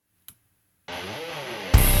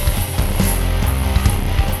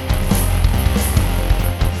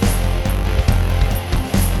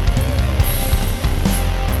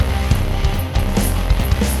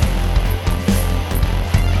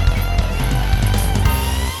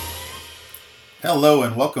Hello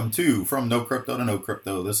and welcome to From No Crypto to No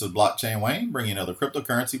Crypto. This is Blockchain Wayne bringing another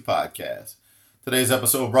cryptocurrency podcast. Today's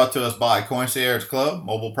episode brought to us by Concierge Club,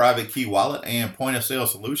 mobile private key wallet, and point of sale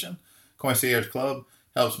solution. Concierge Club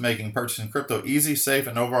helps making purchasing crypto easy, safe,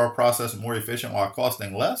 and overall process more efficient while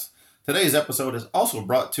costing less. Today's episode is also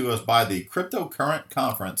brought to us by the Cryptocurrent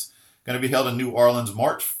Conference, going to be held in New Orleans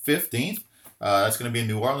March 15th. That's going to be in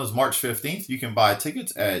New Orleans March 15th. You can buy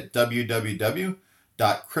tickets at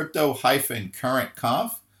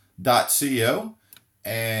www.crypto-currentconf.co.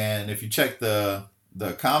 And if you check the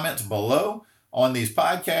comments below on these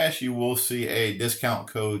podcasts, you will see a discount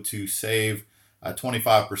code to save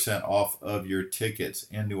 25% off of your tickets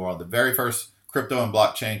in New Orleans. The very first crypto and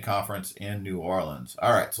blockchain conference in New Orleans.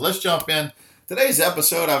 All right, so let's jump in. Today's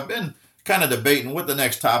episode, I've been kind of debating what the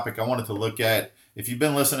next topic I wanted to look at. If you've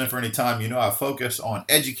been listening for any time, you know I focus on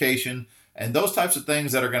education and those types of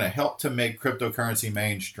things that are going to help to make cryptocurrency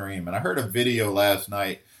mainstream. And I heard a video last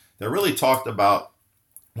night that really talked about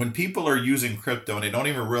when people are using crypto and they don't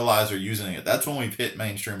even realize they're using it. That's when we've hit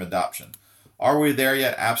mainstream adoption. Are we there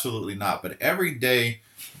yet? Absolutely not. But every day,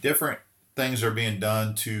 different things are being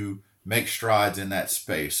done to make strides in that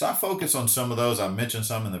space. So I focus on some of those. I've mentioned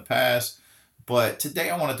some in the past. But today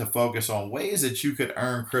I wanted to focus on ways that you could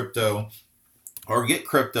earn crypto or get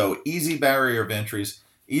crypto, easy barrier of entries,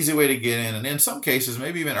 easy way to get in, and in some cases,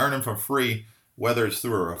 maybe even earn them for free, whether it's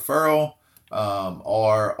through a referral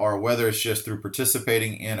or whether it's just through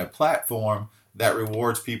participating in a platform that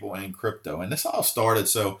rewards people in crypto. And this all started,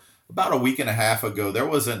 so about a week and a half ago, there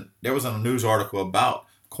was a news article about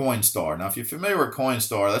Coinstar. Now, if you're familiar with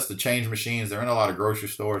Coinstar, that's the change machines. They're in a lot of grocery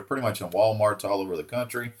stores, pretty much in Walmarts all over the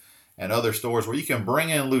country, and other stores where you can bring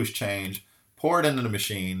in loose change, pour it into the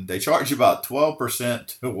machine. They charge you about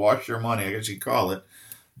 12% to wash your money, I guess you call it.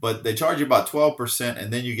 But they charge you about 12%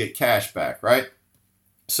 and then you get cash back, right?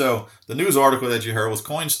 So the news article that you heard was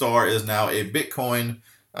Coinstar is now a Bitcoin,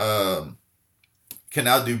 can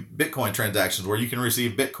now do Bitcoin transactions where you can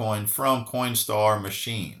receive Bitcoin from Coinstar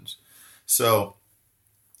machines. So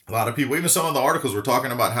a lot of people, even some of the articles were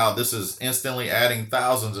talking about how this is instantly adding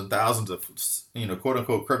thousands and thousands of, quote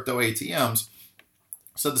unquote, crypto ATMs.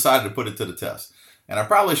 So I decided to put it to the test. And I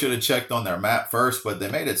probably should have checked on their map first, but they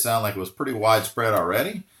made it sound like it was pretty widespread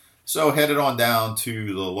already. So headed on down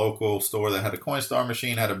to the local store that had a Coinstar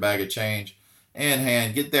machine, had a bag of change in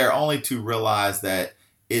hand. Get there only to realize that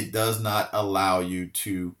it does not allow you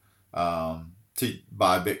to buy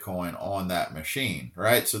Bitcoin on that machine,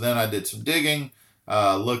 right? So then I did some digging,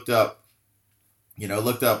 looked up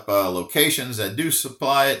locations that do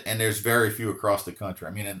supply it, and there's very few across the country.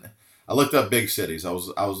 I mean, I looked up big cities. I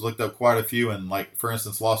was looked up quite a few, and like for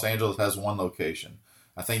instance, Los Angeles has one location.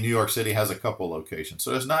 I think New York City has a couple locations.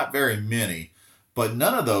 So there's not very many, but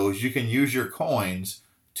none of those you can use your coins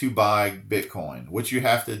to buy Bitcoin. What you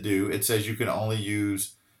have to do, it says you can only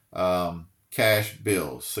use cash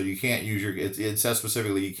bills. So you can't use it says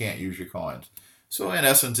specifically you can't use your coins. So in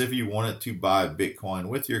essence, if you wanted to buy Bitcoin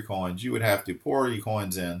with your coins, you would have to pour your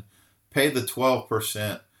coins in, pay the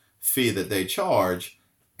 12% fee that they charge,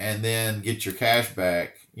 and then get your cash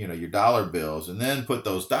back, your dollar bills, and then put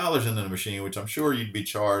those dollars into the machine, which I'm sure you'd be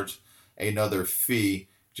charged another fee,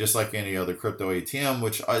 just like any other crypto ATM,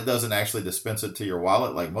 which it doesn't actually dispense it to your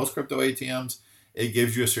wallet like most crypto ATMs. It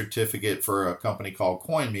gives you a certificate for a company called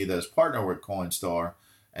CoinMe that is partnered with Coinstar,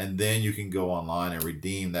 and then you can go online and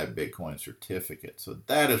redeem that Bitcoin certificate. So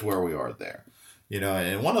that is where we are there.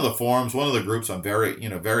 And one of the forums, one of the groups I'm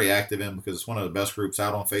very active in because it's one of the best groups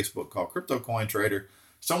out on Facebook called Crypto Coin Trader.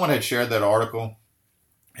 Someone had shared that article,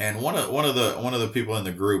 and one of the people in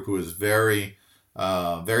the group who is very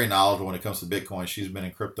knowledgeable when it comes to Bitcoin. She's been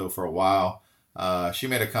in crypto for a while. She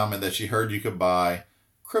made a comment that she heard you could buy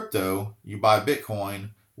crypto, you buy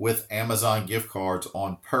Bitcoin with Amazon gift cards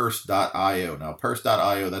on Purse.io. Now,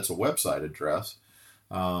 Purse.io, that's a website address,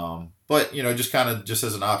 but just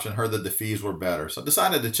as an option. Heard that the fees were better, so I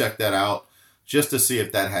decided to check that out just to see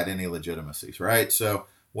if that had any legitimacy, right? So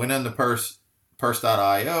went into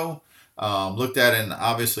Purse.io, looked at it, and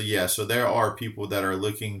obviously, yeah, so there are people that are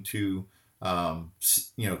looking to,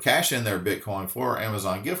 cash in their Bitcoin for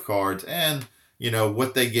Amazon gift cards, and,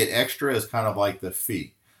 what they get extra is kind of like the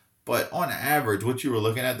fee. But on average, what you were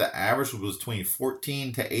looking at, the average was between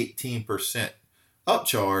 14 to 18%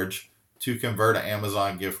 upcharge to convert an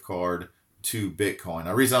Amazon gift card to Bitcoin.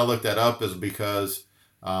 The reason I looked that up is because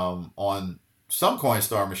on some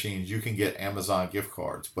Coinstar machines, you can get Amazon gift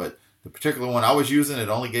cards, but the particular one I was using, it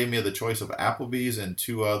only gave me the choice of Applebee's and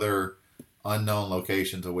two other unknown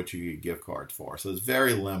locations of which you get gift cards for. So it's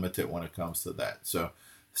very limited when it comes to that. So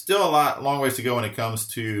still long ways to go when it comes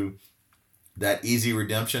to that easy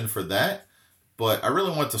redemption for that. But I really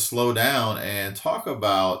want to slow down and talk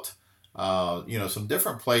about, some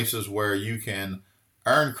different places where you can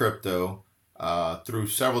earn crypto through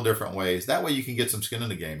several different ways. That way you can get some skin in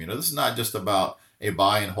the game. This is not just about a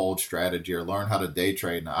buy and hold strategy or learn how to day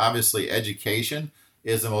trade. Now, obviously, education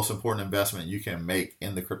is the most important investment you can make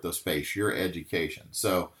in the crypto space, your education.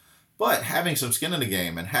 So, but having some skin in the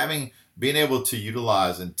game and being able to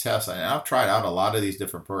utilize and test, and I've tried out a lot of these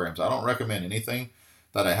different programs. I don't recommend anything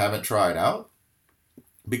that I haven't tried out,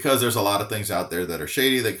 because there's a lot of things out there that are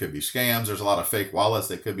shady, that could be scams. There's a lot of fake wallets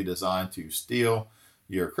that could be designed to steal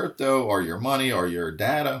your crypto or your money or your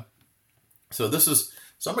data. So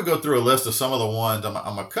I'm gonna go through a list of some of the ones. I'm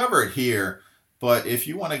gonna cover it here, but if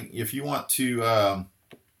you want to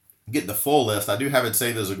get the full list, I do have it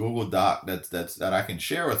saved as a Google Doc that I can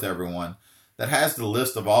share with everyone, that has the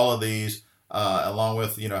list of all of these, along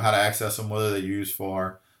with how to access them, what they're used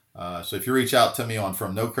for. So if you reach out to me on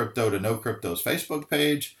From No Crypto to No Crypto's Facebook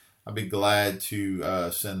page, I'd be glad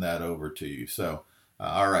to send that over to you. So,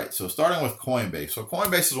 all right. So starting with Coinbase. So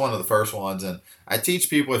Coinbase is one of the first ones, and I teach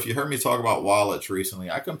people. If you heard me talk about wallets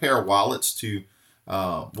recently, I compare wallets to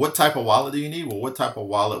what type of wallet do you need? Well, what type of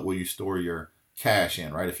wallet will you store your cash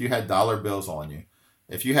in? Right. If you had dollar bills on you,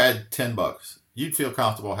 if you had $10, you'd feel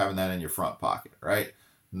comfortable having that in your front pocket, right?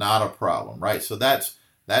 Not a problem, right? So that's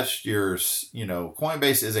your,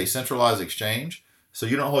 Coinbase is a centralized exchange, so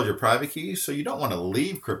you don't hold your private keys, so you don't want to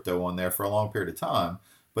leave crypto on there for a long period of time,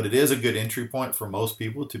 but it is a good entry point for most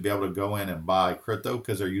people to be able to go in and buy crypto,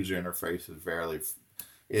 because their user interface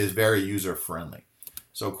is very user friendly.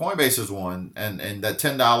 So Coinbase is one, and that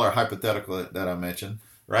 $10 hypothetical that I mentioned,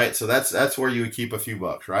 right? So that's where you would keep a few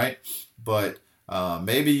bucks, right? But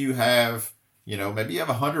maybe you have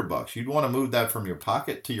 $100. You'd want to move that from your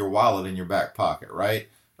pocket to your wallet in your back pocket, right?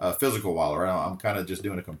 Physical wallet, right? I'm kind of just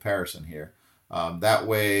doing a comparison here. That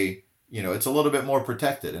way, it's a little bit more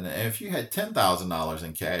protected. And if you had $10,000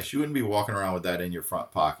 in cash, you wouldn't be walking around with that in your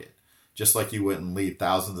front pocket, just like you wouldn't leave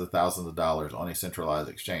thousands of dollars on a centralized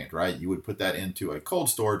exchange, right? You would put that into a cold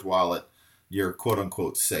storage wallet, your quote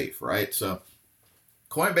unquote safe, right? So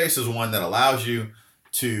Coinbase is one that allows you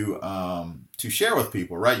to share with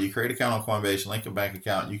people, right? You create an account on Coinbase, link a bank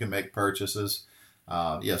account, you can make purchases.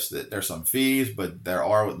 Yes, there's some fees, but there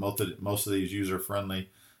are with most of these user-friendly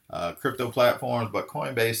crypto platforms. But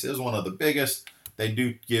Coinbase is one of the biggest. They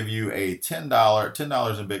do give you a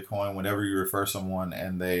 $10 in Bitcoin whenever you refer someone,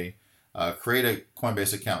 and they create a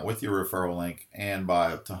Coinbase account with your referral link and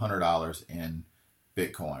buy up to $100 in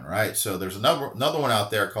Bitcoin, right? So there's another one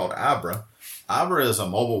out there called Abra. Abra is a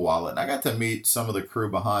mobile wallet, and I got to meet some of the crew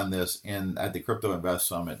behind this at the Crypto Invest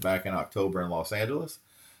Summit back in October in Los Angeles.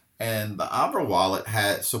 And the Abra wallet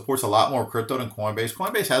supports a lot more crypto than Coinbase.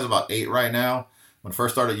 Coinbase has about 8 right now. When I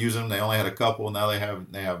first started using them, they only had a couple. Now they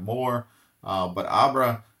have more. But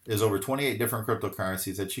Abra is over 28 different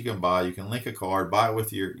cryptocurrencies that you can buy. You can link a card, buy it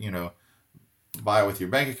with your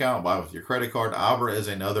bank account, buy it with your credit card. Abra is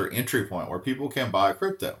another entry point where people can buy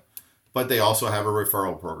crypto. But they also have a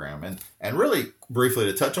referral program. And really briefly,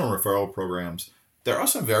 to touch on referral programs, there are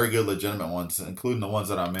some very good legitimate ones, including the ones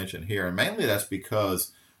that I mentioned here. And mainly that's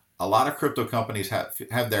because a lot of crypto companies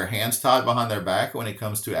have their hands tied behind their back when it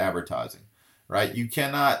comes to advertising, right? You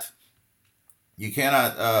cannot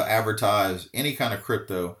advertise any kind of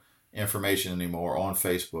crypto information anymore on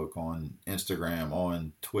Facebook, on Instagram,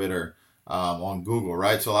 on Twitter, on Google,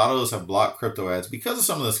 right? So a lot of those have blocked crypto ads because of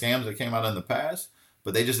some of the scams that came out in the past,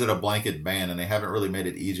 but they just did a blanket ban and they haven't really made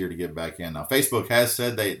it easier to get back in. Now, Facebook has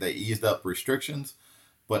said they eased up restrictions,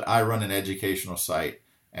 but I run an educational site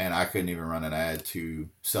and I couldn't even run an ad to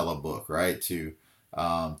sell a book, right?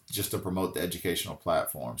 Just to promote the educational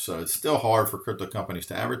platform. So it's still hard for crypto companies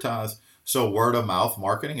to advertise. So word of mouth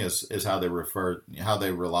marketing is how they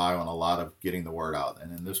rely on a lot of getting the word out.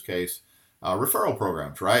 And in this case, referral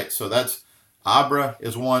programs, right? So that's Abra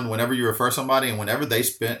is one. Whenever you refer somebody and whenever they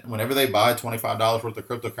buy $25 worth of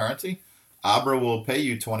cryptocurrency, Abra will pay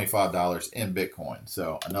you $25 in Bitcoin.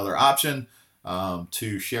 So another option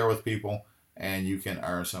to share with people, and you can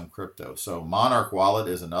earn some crypto. So Monarch Wallet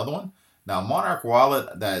is another one. Now Monarch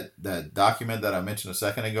Wallet, that document that I mentioned a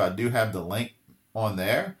second ago, I do have the link on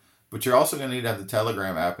there, but you're also going to need to have the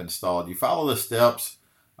Telegram app installed. You follow the steps,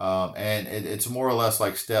 and it's more or less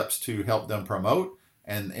like steps to help them promote.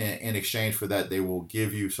 And in exchange for that, they will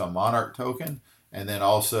give you some Monarch token. And then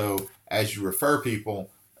also, as you refer people,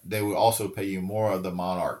 they will also pay you more of the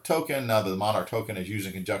Monarch token. Now, the Monarch token is used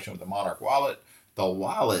in conjunction with the Monarch wallet. The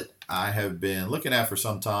wallet I have been looking at for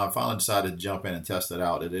some time. Finally decided to jump in and test it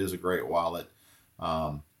out. It is a great wallet,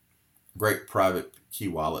 great private key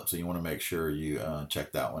wallet. So you want to make sure you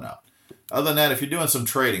check that one out. Other than that, if you're doing some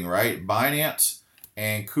trading, right, Binance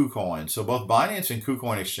and KuCoin. So both Binance and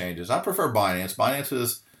KuCoin exchanges. I prefer Binance. Binance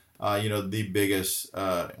is, the biggest,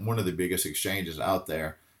 one of the biggest exchanges out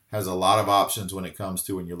there. Has a lot of options when it comes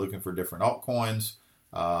to when you're looking for different altcoins.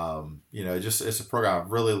 It's a program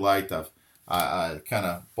I've really liked. I kind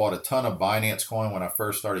of bought a ton of Binance coin when I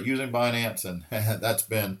first started using Binance, and that's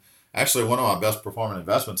been actually one of my best performing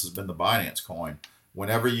investments has been the Binance coin.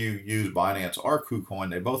 Whenever you use Binance or KuCoin,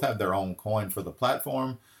 they both have their own coin for the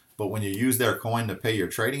platform, but when you use their coin to pay your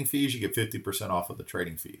trading fees, you get 50% off of the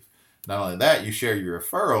trading fees. Not only that, you share your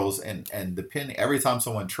referrals, and depending every time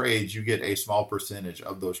someone trades, you get a small percentage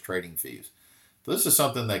of those trading fees. So this is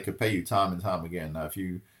something that could pay you time and time again. Now, if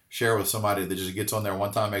you share with somebody that just gets on there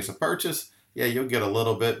one time, makes a purchase, yeah, you'll get a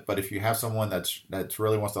little bit. But if you have someone that's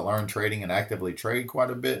really wants to learn trading and actively trade quite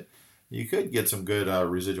a bit, you could get some good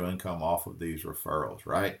residual income off of these referrals,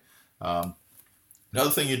 right? Another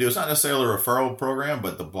thing you do, it's not necessarily a referral program,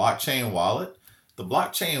 but the blockchain wallet. The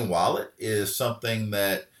blockchain wallet is something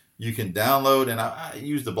that you can download, and I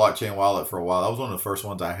used the blockchain wallet for a while. That was one of the first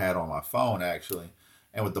ones I had on my phone, actually.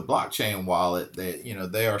 And with the blockchain wallet,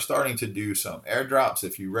 they are starting to do some airdrops.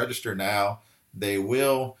 If you register now, they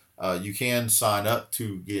will. You can sign up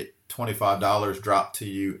to get $25 dropped to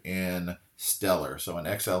you in Stellar. So in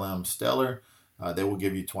XLM Stellar, they will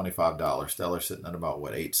give you $25. Stellar's sitting at about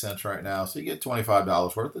 8 cents right now. So you get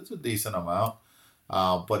 $25 worth. It's a decent amount,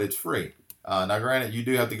 but it's free. Now, granted, you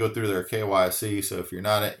do have to go through their KYC. So if you're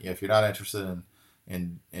not interested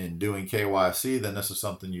in doing KYC, then this is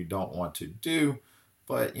something you don't want to do.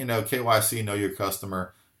 But KYC, know your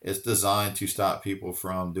customer, it's designed to stop people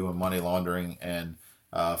from doing money laundering and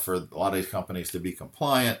for a lot of these companies to be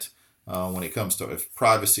compliant. When it comes to if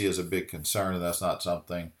privacy is a big concern, and that's not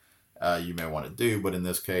something you may want to do. But in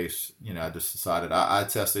this case, I just decided I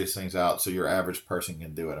test these things out so your average person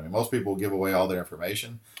can do it. I mean, most people give away all their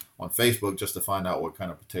information on Facebook just to find out what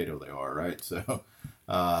kind of potato they are, right? So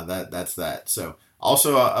that's that. So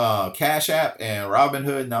also Cash App and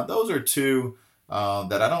Robinhood. Now those are two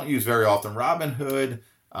that I don't use very often. Robinhood,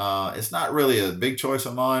 it's not really a big choice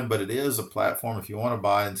of mine, but it is a platform if you want to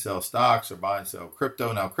buy and sell stocks or buy and sell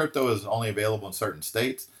crypto. Now, crypto is only available in certain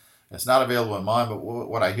states. It's not available in mine, but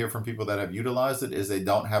what I hear from people that have utilized it is they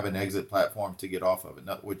don't have an exit platform to get off of it.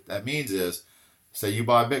 Now, what that means is, say you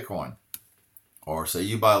buy Bitcoin, or say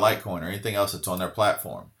you buy Litecoin or anything else that's on their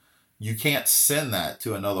platform. You can't send that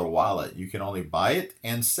to another wallet. You can only buy it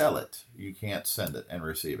and sell it. You can't send it and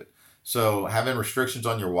receive it. So having restrictions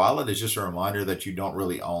on your wallet is just a reminder that you don't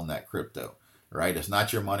really own that crypto, right? It's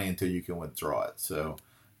not your money until you can withdraw it. So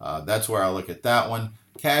that's where I look at that one.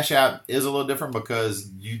 Cash App is a little different because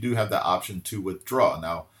you do have the option to withdraw.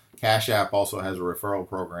 Now, Cash App also has a referral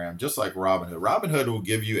program, just like Robinhood. Robinhood will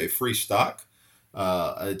give you a free stock.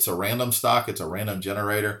 It's a random stock. It's a random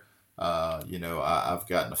generator. I've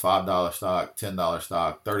gotten a $5 stock, $10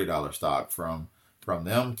 stock, $30 stock from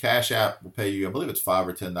them. Cash App will pay you, I believe it's $5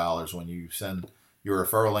 or $10 when you send your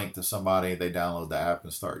referral link to somebody. They download the app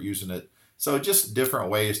and start using it. So just different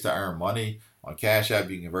ways to earn money. On Cash App,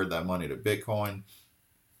 you can convert that money to Bitcoin.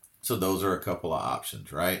 So those are a couple of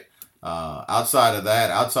options, right? Outside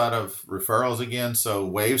of referrals again, so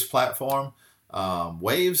Waves platform.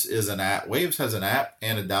 Waves is an app. Waves has an app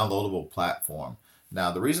and a downloadable platform.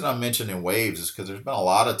 Now, the reason I'm mentioning Waves is because there's been a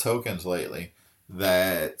lot of tokens lately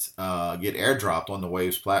that get airdropped on the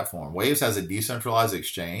Waves platform. Waves has a decentralized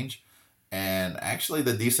exchange, and actually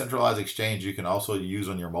the decentralized exchange you can also use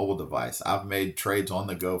on your mobile device. I've made trades on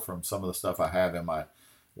the go from some of the stuff I have in my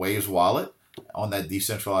Waves wallet on that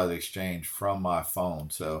decentralized exchange from my phone.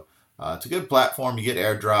 So it's a good platform. You get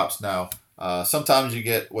airdrops. Now, sometimes you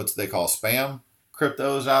get what they call spam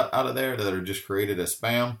cryptos out of there that are just created as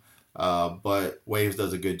spam. But Waves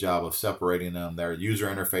does a good job of separating them. Their user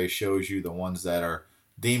interface shows you the ones that are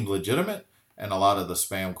deemed legitimate, and a lot of the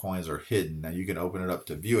spam coins are hidden. Now you can open it up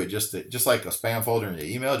to view it just like a spam folder in your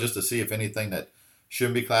email, just to see if anything that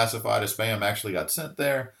shouldn't be classified as spam actually got sent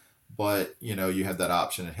there. But you have that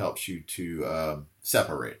option. It helps you to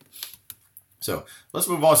separate. So let's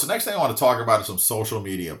move on. So next thing I want to talk about is some social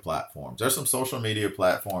media platforms. There's some social media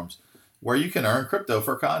platforms where you can earn crypto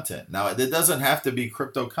for content. Now, it doesn't have to be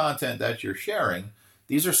crypto content that you're sharing.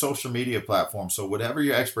 These are social media platforms. So whatever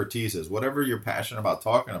your expertise is, whatever you're passionate about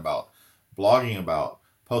talking about, blogging about,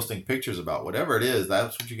 posting pictures about, whatever it is,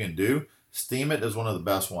 that's what you can do. Steemit is one of the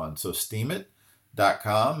best ones. So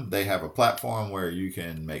Steemit.com, they have a platform where you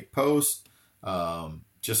can make posts,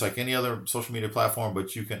 just like any other social media platform,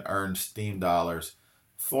 but you can earn Steam dollars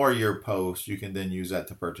for your post. You can then use that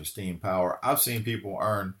to purchase Steam Power. I've seen people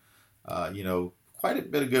earn quite a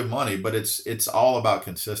bit of good money, but it's all about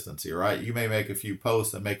consistency, right? You may make a few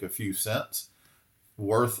posts and make a few cents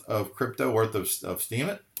worth of crypto, worth of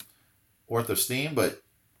steam, but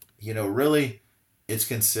really it's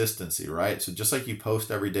consistency, right? So just like you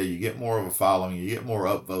post every day, you get more of a following, you get more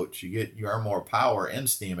upvotes, you earn more power in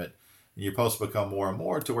Steemit, and your posts become more and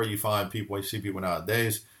more to where you see people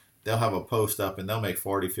nowadays, they'll have a post up and they'll make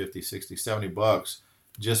 40, 50, 60, 70 bucks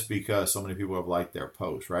just because so many people have liked their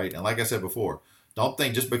post, right? And like I said before, don't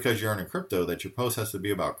think just because you're earning crypto that your post has to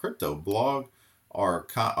be about crypto. Blog or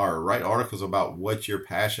write articles about what you're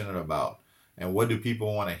passionate about and what do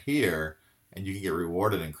people want to hear, and you can get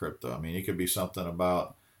rewarded in crypto. I mean, it could be something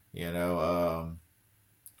about, trying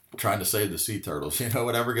to save the sea turtles,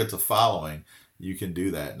 whatever gets a following, you can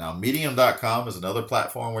do that. Now, medium.com is another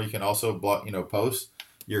platform where you can also post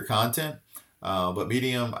your content. But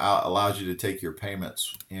Medium allows you to take your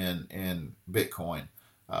payments in Bitcoin.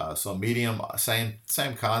 So Medium, same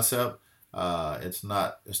concept. It's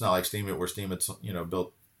not like Steemit, where Steemit's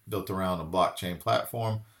built around a blockchain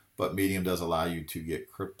platform, but Medium does allow you to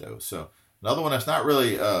get crypto. So another one that's not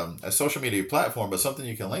really a social media platform, but something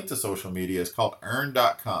you can link to social media, is called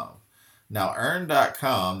Earn.com. Now,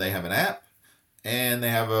 Earn.com, they have an app and they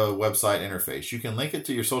have a website interface. You can link it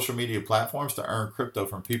to your social media platforms to earn crypto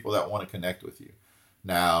from people that want to connect with you.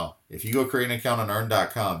 Now, if you go create an account on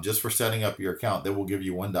Earn.com, just for setting up your account, they will give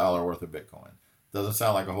you $1 worth of Bitcoin. Doesn't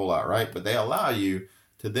sound like a whole lot, right? But they allow you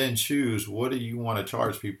to then choose, what do you want to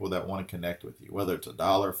charge people that want to connect with you, whether it's $1,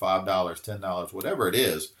 $5, $10, whatever it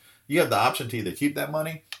is. You have the option to either keep that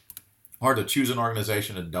money or to choose an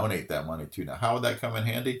organization to donate that money to. Now, how would that come in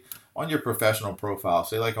handy? On your professional profile,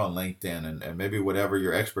 say like on LinkedIn, and maybe whatever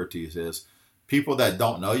your expertise is, people that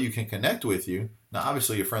don't know you can connect with you. Now,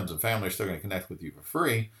 obviously, your friends and family are still going to connect with you for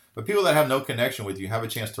free, but people that have no connection with you have a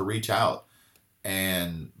chance to reach out.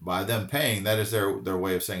 And by them paying, that is their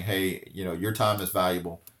way of saying, hey, your time is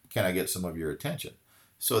valuable. Can I get some of your attention?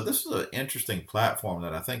 So this is an interesting platform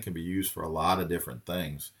that I think can be used for a lot of different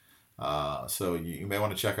things. So you may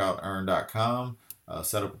want to check out earn.com,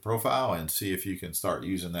 set up a profile and see if you can start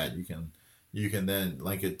using that. You can then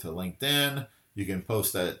link it to LinkedIn. You can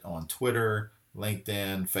post that on Twitter,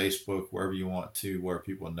 LinkedIn, Facebook, wherever you want to, where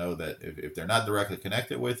people know that if they're not directly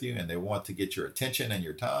connected with you and they want to get your attention and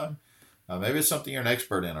your time, maybe it's something you're an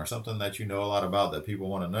expert in or something that you know a lot about that people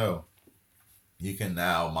want to know, you can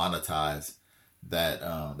now monetize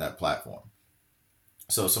that platform.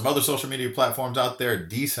 So some other social media platforms out there,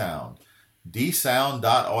 dsound.audio,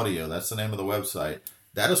 that's the name of the website.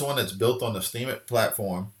 That is one that's built on the Steemit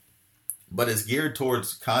platform, but it's geared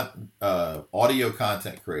towards audio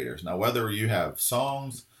content creators. Now, whether you have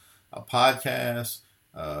songs, a podcast,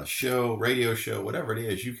 a show, radio show, whatever it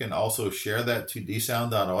is, you can also share that to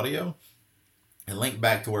dsound.audio and link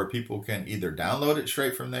back to where people can either download it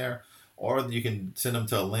straight from there, or you can send them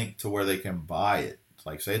to a link to where they can buy it.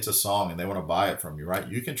 Like, say it's a song and they want to buy it from you, right?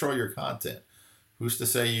 You control your content. Who's to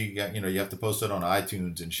say you have to post it on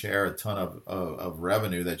iTunes and share a ton of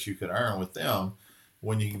revenue that you could earn with them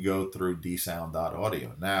when you can go through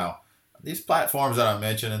dsound.audio. Now, these platforms that I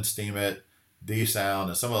mentioned in Steemit, dsound,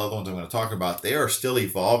 and some of the other ones I'm going to talk about, they are still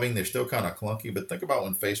evolving. They're still kind of clunky, but think about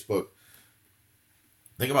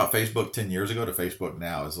Facebook 10 years ago to Facebook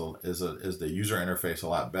now. Is the user interface a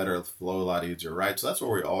lot better, the flow a lot easier, right? So that's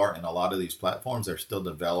where we are in a lot of these platforms. They're still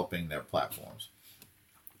developing their platforms.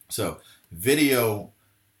 So video,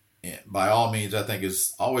 by all means, I think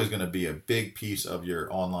is always going to be a big piece of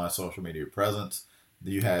your online social media presence.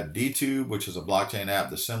 You have DTube, which is a blockchain app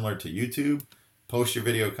that's similar to YouTube. Post your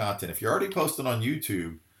video content. If you're already posted on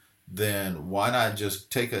YouTube, then why not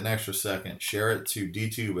just take an extra second, share it to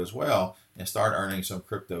DTube as well, and start earning some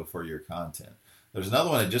crypto for your content. There's another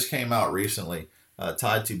one that just came out recently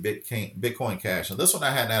tied to Bitcoin Cash. And this one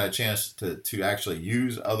I hadn't had a chance to actually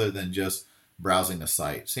use other than just browsing the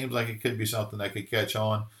site. Seems like it could be something that could catch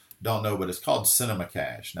on. Don't know, but it's called Cinema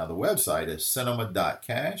Cash. Now, the website is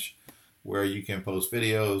cinema.cash, where you can post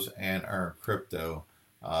videos and earn crypto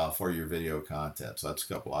for your video content. So that's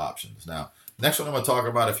a couple options. Now, next one I'm going to talk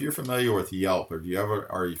about, if you're familiar with Yelp, or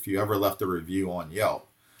if you ever left a review on Yelp,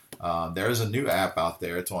 there is a new app out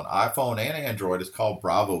there. It's on iPhone and Android. It's called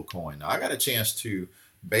BravoCoin. Now, I got a chance to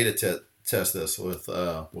beta test this with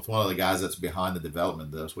one of the guys that's behind the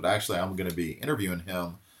development of this. But actually, I'm going to be interviewing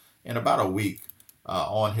him in about a week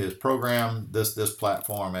on his program, this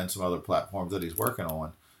platform, and some other platforms that he's working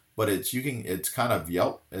on. But it's kind of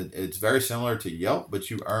Yelp. It's very similar to Yelp,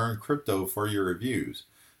 but you earn crypto for your reviews.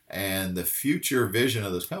 And the future vision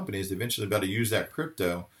of this company is to eventually be able to use that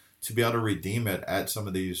crypto to be able to redeem it at some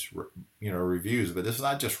of these, reviews. But this is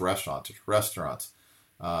not just restaurants; it's restaurants,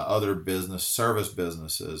 other service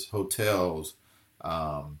businesses, hotels,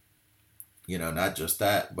 um, not just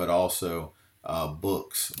that, but also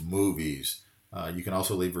books, movies. You can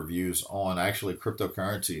also leave reviews on actually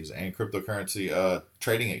cryptocurrencies and cryptocurrency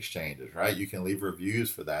trading exchanges, right? You can leave reviews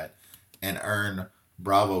for that and earn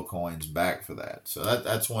Bravo coins back for that. So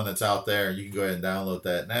that's one that's out there. You can go ahead and download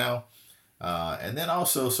that now. And then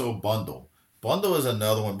also, so Bundle. Bundle is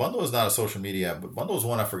another one. Bundle is not a social media app, but Bundle is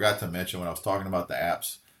one I forgot to mention when I was talking about the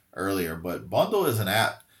apps earlier. But Bundle is an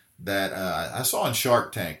app that I saw on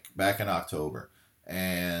Shark Tank back in October.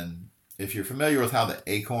 And if you're familiar with how the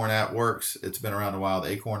Acorn app works, it's been around a while.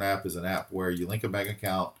 The Acorn app is an app where you link a bank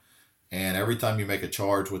account, and every time you make a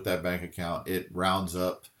charge with that bank account, it rounds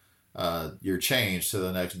up your change to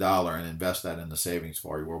the next dollar and invest that in the savings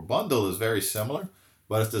for you. Well, Bundle is very similar,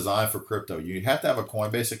 but it's designed for crypto. You have to have a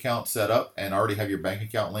Coinbase account set up and already have your bank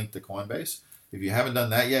account linked to Coinbase. If you haven't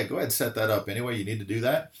done that yet, go ahead and set that up anyway. You need to do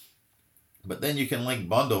that. But then you can link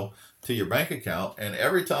Bundle to your bank account, and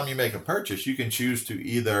every time you make a purchase, you can choose to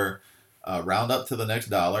either round up to the next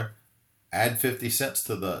dollar, add 50 cents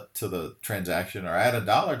to the transaction, or add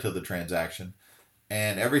 $1 to the transaction.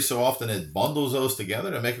 And every so often it bundles those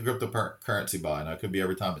together to make a cryptocurrency buy. Now it could be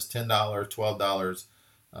every time it's $10, $12,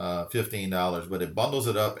 $15, but it bundles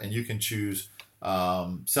it up, and you can choose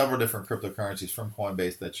several different cryptocurrencies from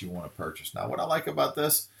Coinbase that you want to purchase. Now, what I like about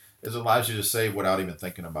this is it allows you to save without even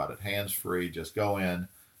thinking about it. Hands free, just go in,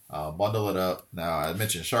 bundle it up. Now, I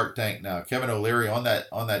mentioned Shark Tank. Now, Kevin O'Leary on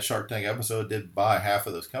that Shark Tank episode did buy half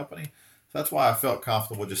of this company. So that's why I felt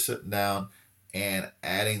comfortable just sitting down and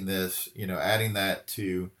adding that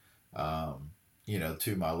to,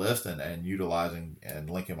 to my list and utilizing and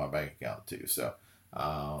linking my bank account too. So,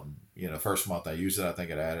 first month I used it, I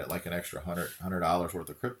think it added like an extra $100 worth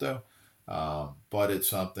of crypto. But it's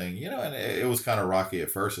something, and it was kind of rocky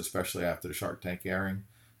at first, especially after the Shark Tank airing.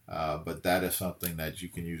 But that is something that you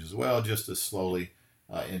can use as well, just to slowly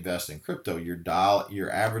invest in crypto.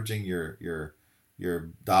 You're averaging your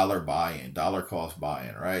dollar cost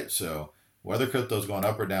buy-in, right? So whether crypto is going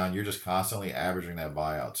up or down, you're just constantly averaging that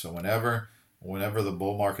buyout. So whenever the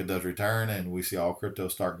bull market does return and we see all crypto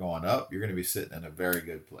start going up, you're going to be sitting in a very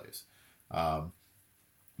good place.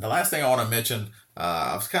 The last thing I want to mention,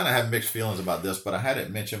 I was kind of having mixed feelings about this, but I had it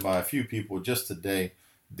mentioned by a few people just today,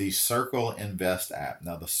 the Circle Invest app.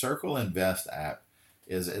 Now, the Circle Invest app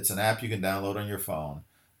it's an app you can download on your phone,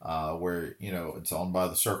 where, it's owned by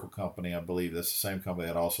the Circle company. I believe that's the same company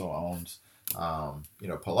that also owns,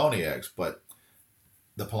 Poloniex, but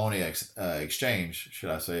the Poloniex exchange, should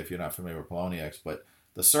I say, if you're not familiar with Poloniex. But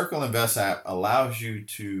the Circle Invest app allows you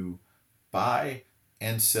to buy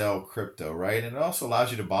and sell crypto, right? And it also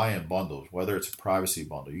allows you to buy in bundles, whether it's a privacy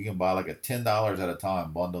bundle. You can buy like a $10 at a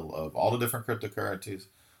time bundle of all the different cryptocurrencies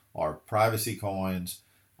or privacy coins.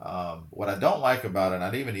 What I don't like about it, and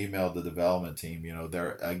I even emailed the development team,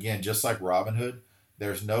 they're, again, just like Robinhood,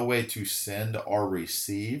 there's no way to send or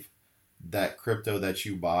receive that crypto that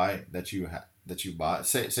you buy,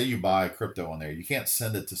 say you buy crypto on there. You can't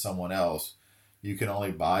send it to someone else. You can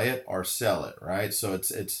only buy it or sell it, right? So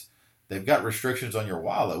it's they've got restrictions on your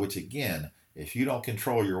wallet, which, again, if you don't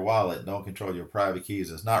control your wallet, don't control your private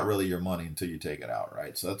keys, it's not really your money until you take it out,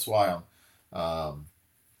 right? So that's why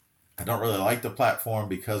I don't really like the platform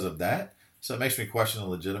because of that. So it makes me question the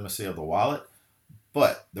legitimacy of the wallet.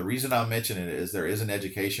 But the reason I'm mentioning it is there is an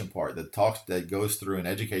education part that goes through and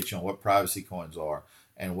educates you on what privacy coins are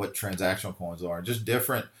and what transactional coins are. Just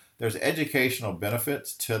different. There's educational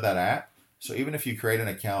benefits to that app. So even if you create an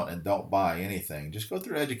account and don't buy anything, just go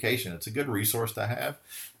through education. It's a good resource to have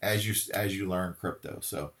as you learn crypto.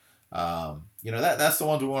 So that's the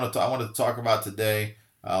ones I wanted to talk about today.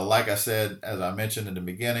 Like I said, as I mentioned in the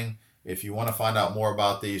beginning, if you want to find out more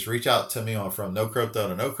about these, reach out to me from No Crypto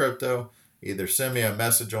to No Crypto. Either send me a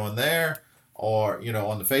message on there, or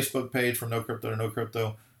on the Facebook page from No Crypto to No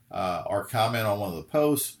Crypto, or comment on one of the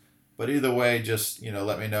posts. But either way, just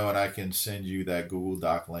let me know, and I can send you that Google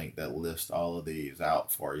Doc link that lists all of these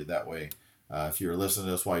out for you. That way, if you're listening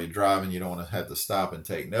to this while you're driving, you don't want to have to stop and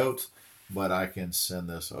take notes, but I can send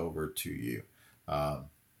this over to you. All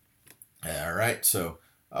right, so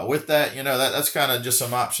with that, that's kind of just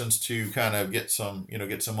some options to kind of get some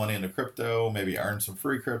money into crypto, maybe earn some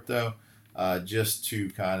free crypto, just to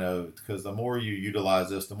because the more you utilize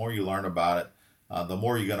this, the more you learn about it, the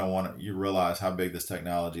more you're going to you realize how big this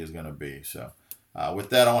technology is going to be. So with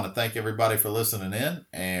that, I want to thank everybody for listening in,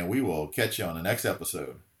 and we will catch you on the next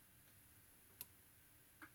episode.